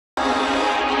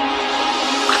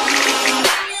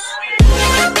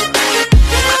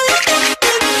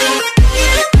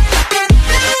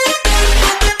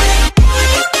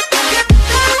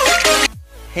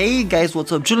guys,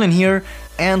 what's up? Julian here,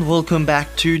 and welcome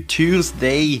back to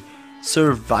Tuesday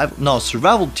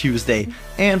Survival Tuesday.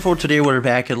 And for today we're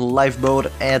back at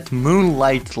LifeBoat at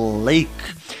Moonlight Lake.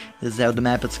 This is how the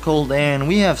map is called, and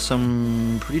we have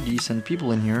some pretty decent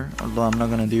people in here, although I'm not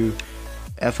gonna do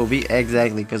FOV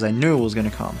exactly because I knew it was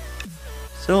gonna come.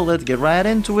 So let's get right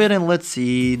into it, and let's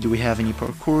see, do we have any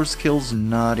parkour skills?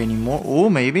 Not anymore. Oh,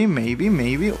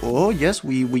 maybe. Oh, yes,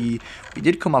 we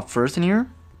did come up first in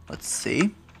here. Let's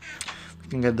see. We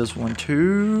can get this one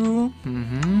too.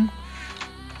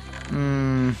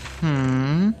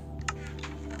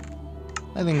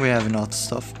 I think we have enough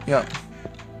stuff. Yeah.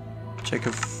 Check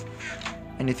if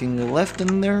anything left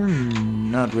in there.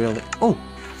 Not really. Oh,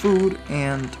 food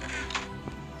and...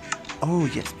 Oh,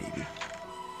 yes, baby.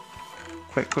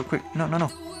 Quick. No.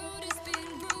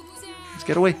 Let's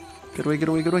get away. Get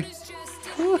away.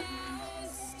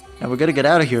 Now we gotta get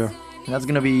out of here. And that's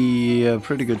gonna be a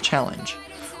pretty good challenge.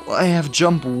 Well, I have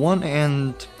jump 1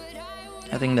 and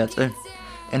I think that's it.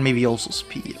 And maybe also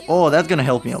speed. Oh, that's gonna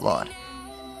help me a lot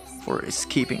for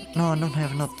escaping. No, I don't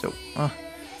have enough though.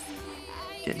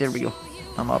 Yeah, there we go.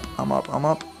 I'm up.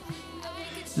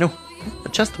 No, a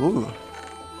chest. Ooh.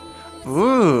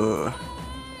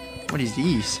 What is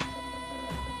these?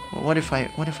 Well, what if I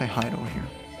hide over here?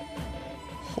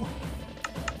 Oh.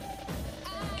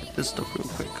 Get this stuff real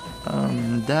quick.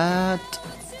 That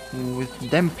with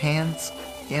them pants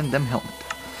and them helmet.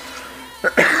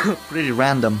 Pretty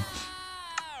random,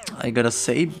 I gotta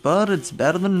say, but it's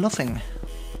better than nothing.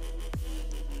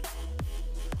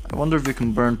 I wonder if we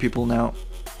can burn people now.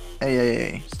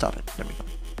 Hey, stop it. There we go.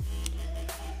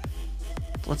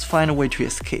 Let's find a way to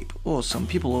escape. Oh, some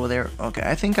people over there. Okay,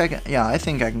 I think I can. Yeah, I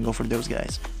think I can go for those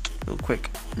guys. Real quick.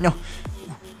 No,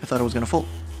 I thought I was gonna fall.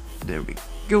 There we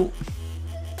go.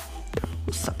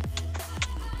 What's up?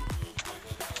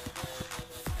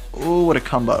 Oh, what a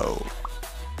combo.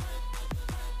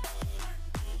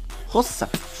 What's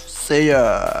up? Say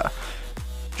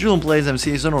Julian Plays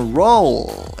MC is on a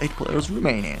roll. 8 players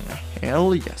remaining.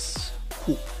 Hell yes.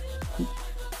 Cool.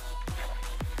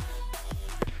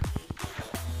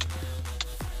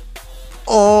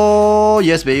 Oh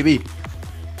yes, baby.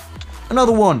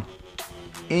 Another one.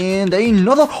 And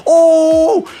another.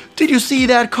 Oh! Did you see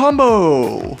that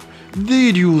combo?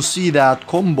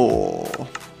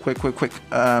 Quick.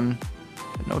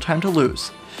 No time to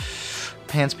lose.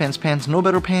 Pants. No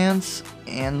better pants.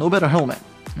 And no better helmet.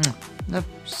 That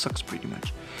sucks pretty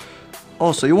much.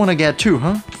 Oh, so you wanna get 2,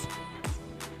 huh?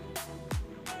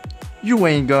 You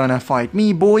ain't gonna fight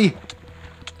me, boy.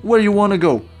 Where you wanna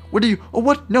go? Where do you... Oh,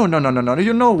 what? No.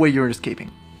 You know where you're escaping.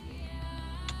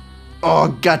 Oh,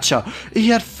 gotcha. He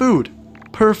had food.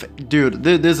 Perfect. Dude,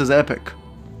 this is epic.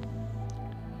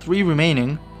 3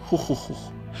 remaining.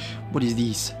 What is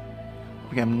these?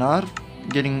 Okay, I'm not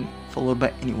getting followed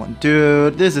by anyone.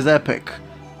 Dude, this is epic.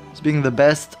 It's being the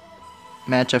best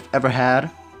match I've ever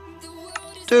had.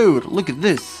 Dude, look at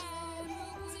this.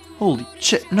 Holy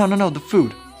shit. No, the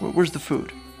food. Where's the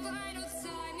food?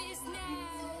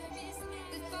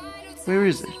 Where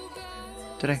is it?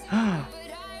 Did I...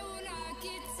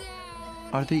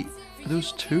 Are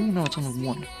those 2? No, it's only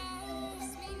 1.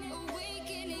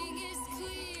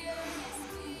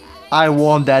 I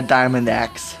want that diamond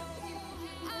axe.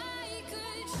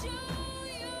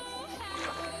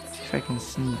 See if I can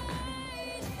sneak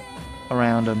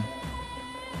around him.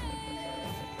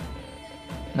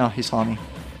 No, he saw me.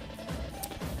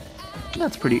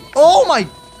 That's pretty... Oh my...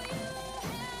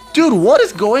 Dude, what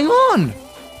is going on?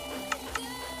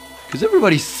 Because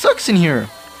everybody sucks in here.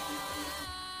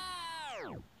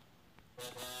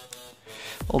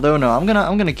 Although no, I'm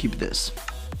gonna keep this.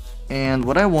 And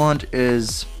what I want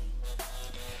is...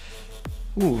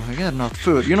 Ooh, I got enough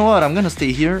food. You know what? I'm gonna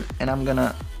stay here and I'm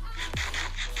gonna...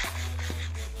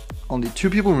 Only 2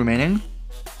 people remaining.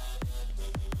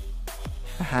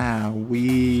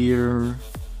 We're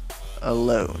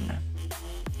alone.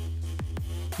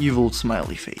 Evil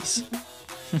smiley face.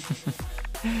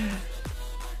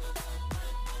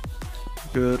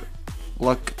 Good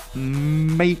luck,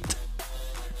 mate.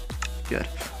 Good.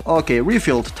 Okay,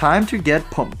 refilled. Time to get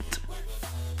pumped.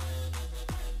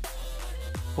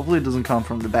 Hopefully it doesn't come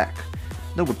from the back.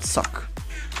 That would suck.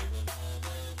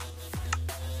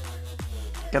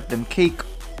 Get them cake.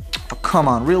 Oh, come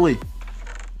on, really?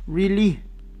 Really?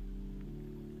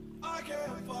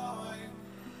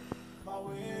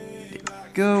 There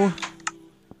we go.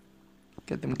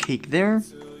 Get them cake there.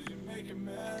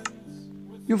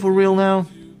 You for real now?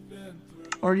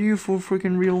 Are you for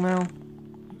freaking real now?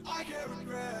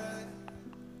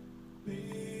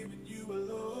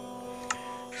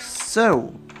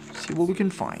 So, see what we can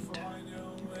find.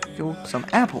 Yo, some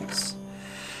apples.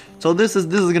 So this is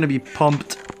gonna be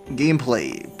pumped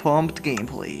gameplay,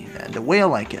 and the way I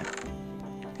like it.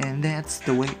 And that's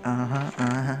the way,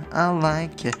 I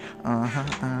like it,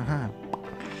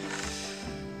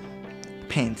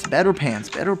 Pants, better pants,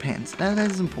 that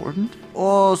is important.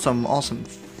 Oh, some awesome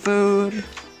food.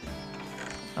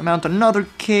 I mount another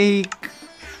cake.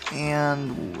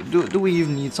 And do we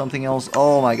even need something else?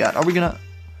 Oh my god, are we gonna...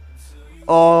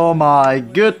 Oh my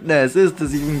goodness, is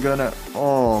this even gonna...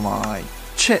 Oh my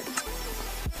shit.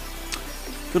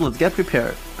 Good, let's get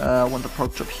prepared. I want the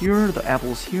pork chop here, the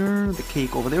apples here, the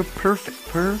cake over there.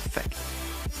 Perfect.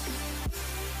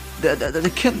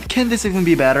 Can this even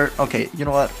be better? Okay, you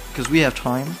know what? Because we have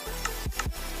time.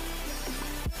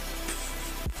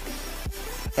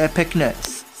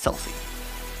 Epicness selfie.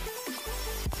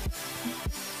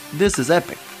 This is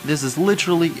epic. This is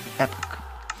literally epic.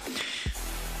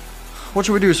 What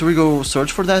should we do? Should we go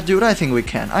search for that dude? I think we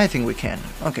can.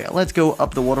 Okay, let's go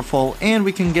up the waterfall and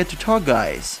we can get to talk,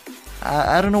 guys.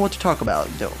 I don't know what to talk about,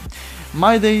 though.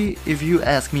 My day, if you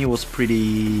ask me, was pretty...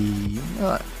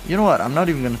 you know what? I'm not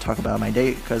even gonna talk about my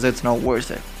day, because it's not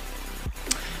worth it.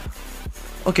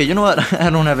 Okay, you know what? I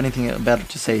don't have anything better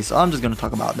to say, so I'm just gonna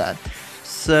talk about that.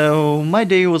 So, my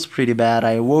day was pretty bad.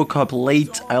 I woke up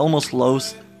late. I almost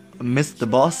missed the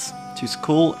bus to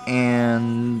school,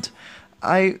 and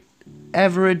I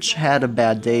had a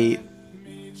bad day.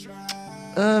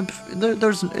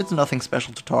 It's nothing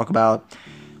special to talk about.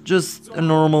 Just a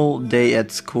normal day at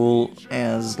school,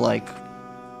 as like,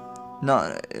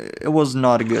 it was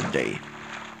not a good day.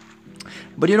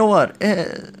 But you know what?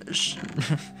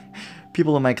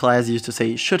 People in my class used to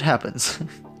say shit happens,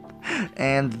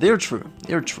 and they're true.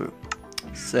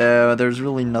 So there's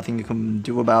really nothing you can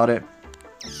do about it.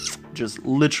 Just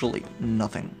literally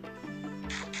nothing.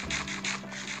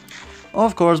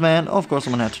 Of course, man. Of course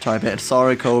I'm gonna have to type it.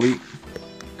 Sorry, Kobe.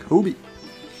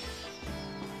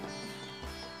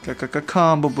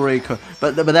 Combo breaker.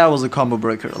 But that was a combo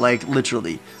breaker. Like,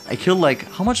 literally. I killed, like,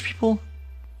 how much people?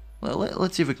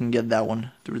 Let's see if we can get that one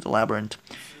through the labyrinth.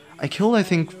 I killed, I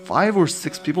think, 5 or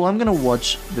 6 people. I'm gonna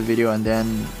watch the video and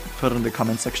then put it in the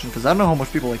comment section, because I don't know how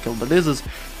much people I killed. But this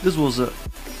was a...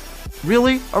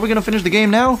 Really? Are we gonna finish the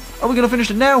game now? Are we gonna finish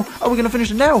it now?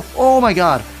 Oh my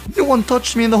god. No one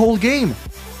touched me in the whole game.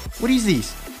 What is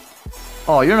this?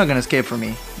 Oh, you're not gonna escape from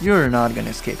me. You're not gonna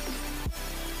escape.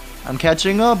 I'm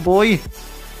catching up, boy.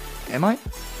 Am I?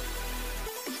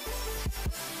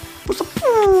 What's up?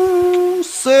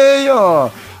 Say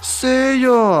ya!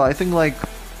 I think like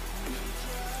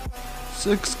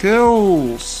 6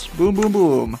 kills.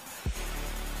 Boom.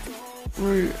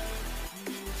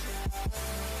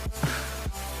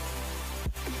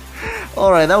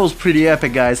 Alright, that was pretty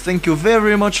epic, guys. Thank you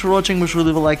very much for watching. Make sure to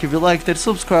leave a like if you liked it,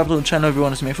 subscribe to the channel if you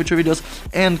want to see my future videos,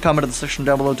 and comment in the section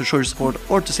down below to show your support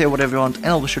or to say whatever you want, and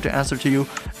I'll be sure to answer to you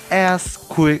as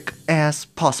quick as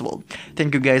possible.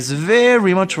 Thank you guys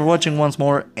very much for watching once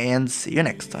more, and see you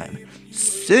next time.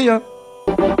 See ya!